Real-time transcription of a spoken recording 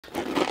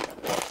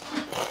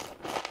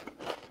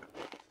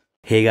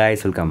Hey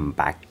guys, welcome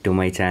back to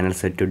my channel.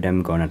 So today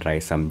I'm gonna try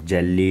some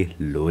jelly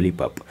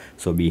lollipop.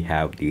 So we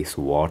have this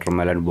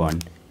watermelon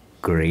one,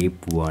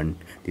 grape one,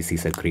 this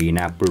is a green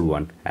apple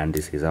one, and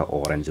this is a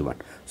orange one.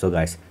 So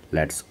guys,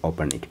 let's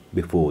open it.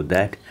 Before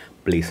that,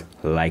 please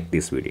like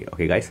this video.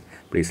 Okay guys,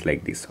 please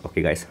like this.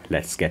 Okay guys,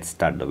 let's get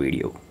start the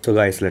video. So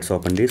guys, let's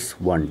open this.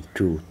 1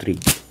 2 3.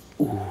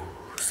 Ooh,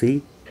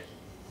 see?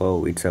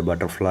 Oh, it's a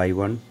butterfly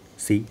one.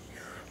 See?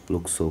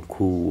 Looks so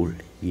cool.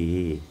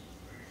 Yeah.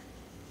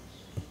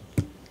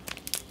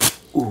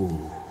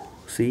 Ooh,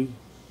 see,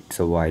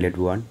 it's a violet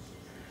one.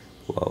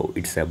 Wow,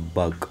 it's a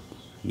bug.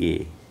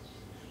 Yeah.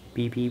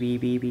 Beep beep beep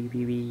beep beep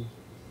beep beep.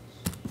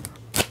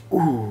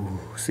 Ooh,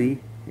 see,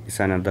 it's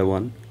another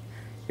one.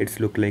 It's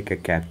look like a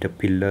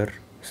caterpillar.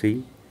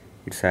 See,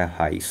 it's a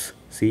hive.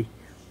 See,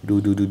 do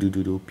beep beep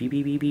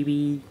beep beep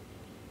beep.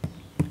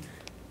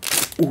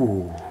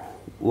 Ooh,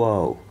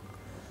 wow,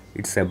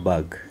 it's a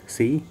bug.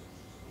 See,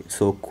 it's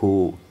so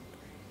cool.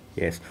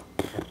 Yes.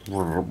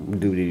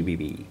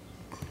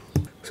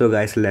 So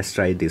guys, let's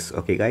try this.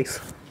 Okay guys,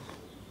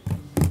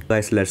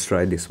 let's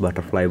try this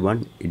butterfly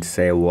one. It's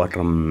a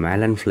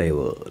watermelon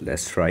flavor.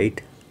 Let's try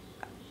it.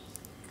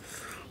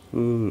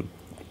 mm.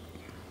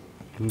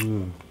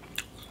 Mm.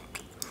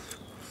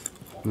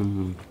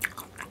 Mm.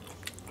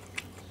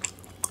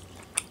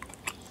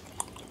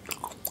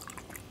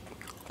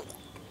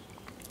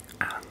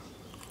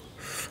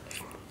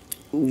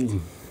 Mm.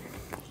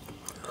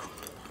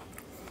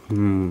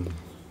 Mm.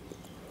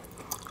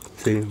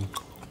 See,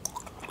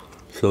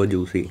 so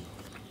juicy.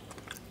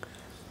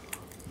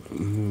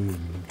 Mm.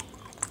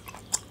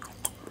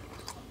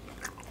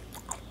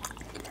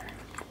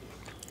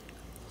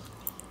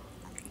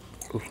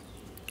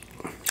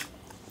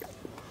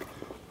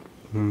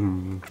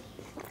 Mm.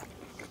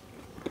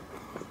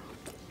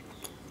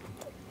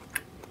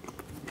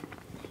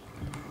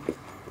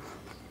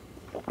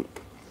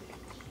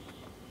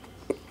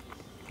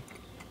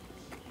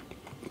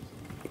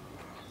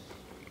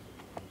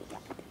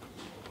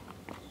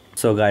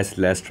 So guys,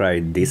 let's try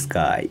this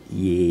guy.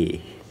 Yeah,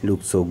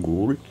 looks so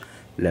good.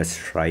 Let's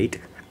try it.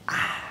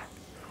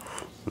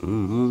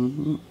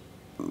 Mm.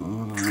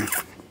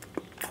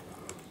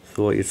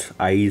 So its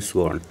eye is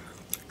gone.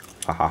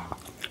 Haha.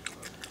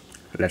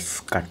 Let's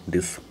cut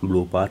this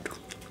blue part.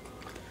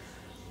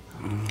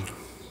 Mm.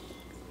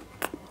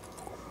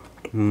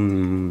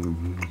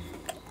 Mm.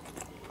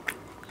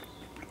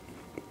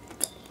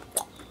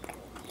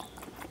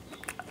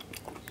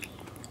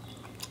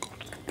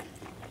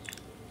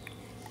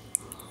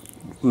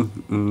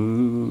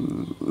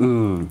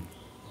 Mm.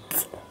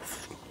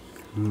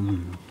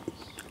 Mm.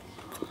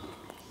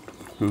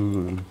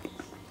 Mm.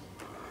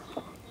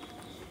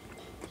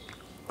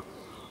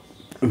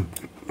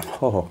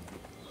 Oh.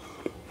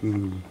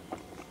 Mm.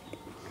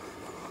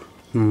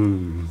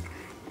 Mm.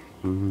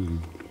 Mm.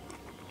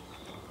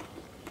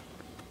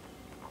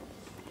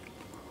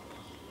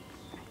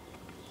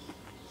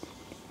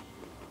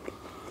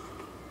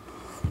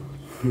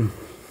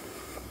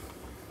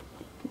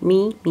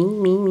 Me.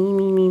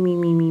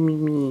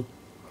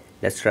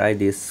 Let's try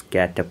this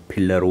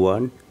caterpillar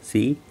one.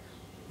 See?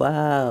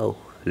 Wow.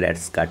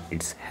 Let's cut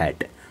its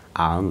head.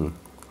 Mm.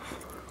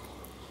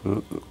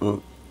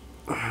 Mm.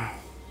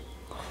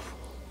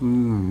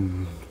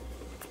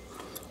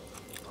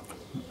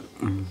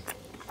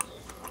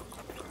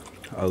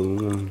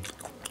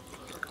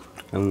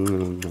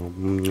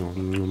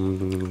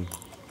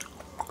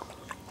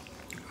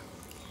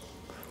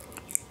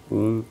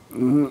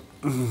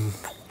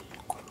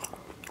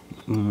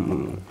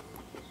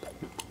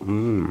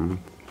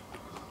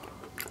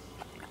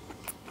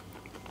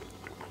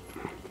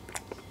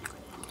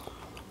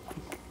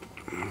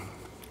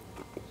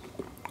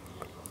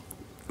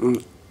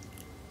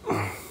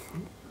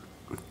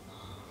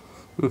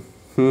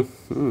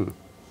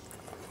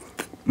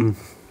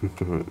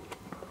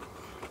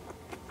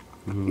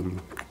 Mm.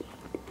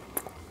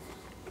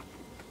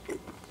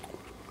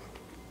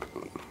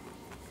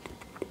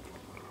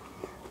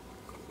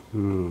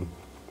 Mm.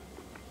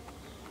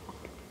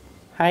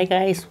 Hi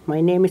guys,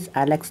 my name is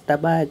Alex the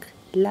Bug.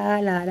 La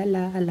la la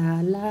la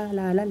la la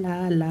la la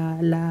la la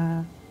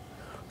la.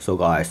 So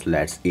guys,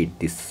 let's eat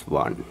this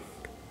one.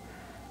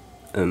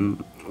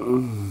 Mm.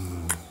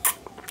 Mm.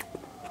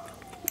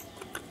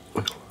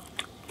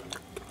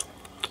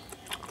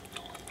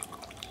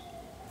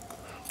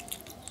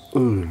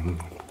 Mm.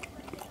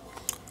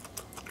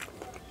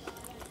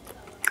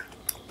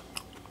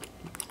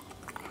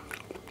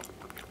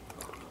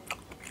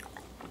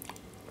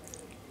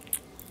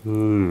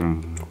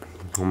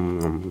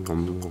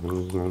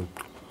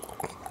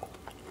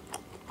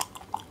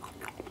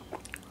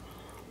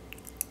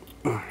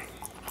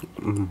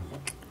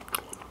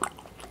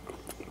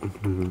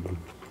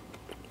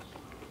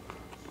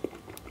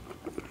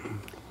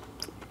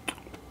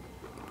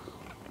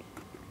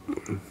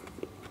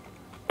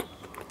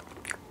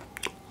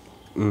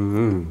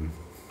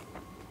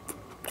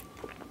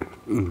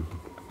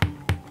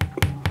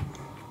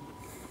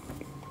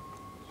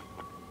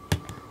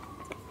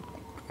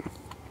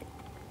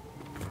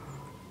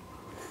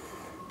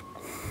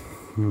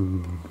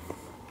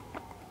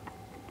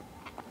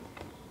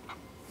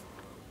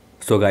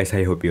 So guys,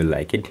 I hope you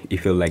like it.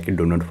 If you like it,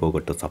 do not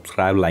forget to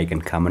subscribe, like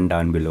and comment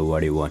down below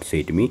what you want to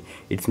say to me.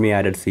 It's me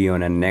Arad. See you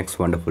on our next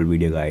wonderful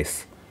video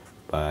guys.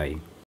 Bye.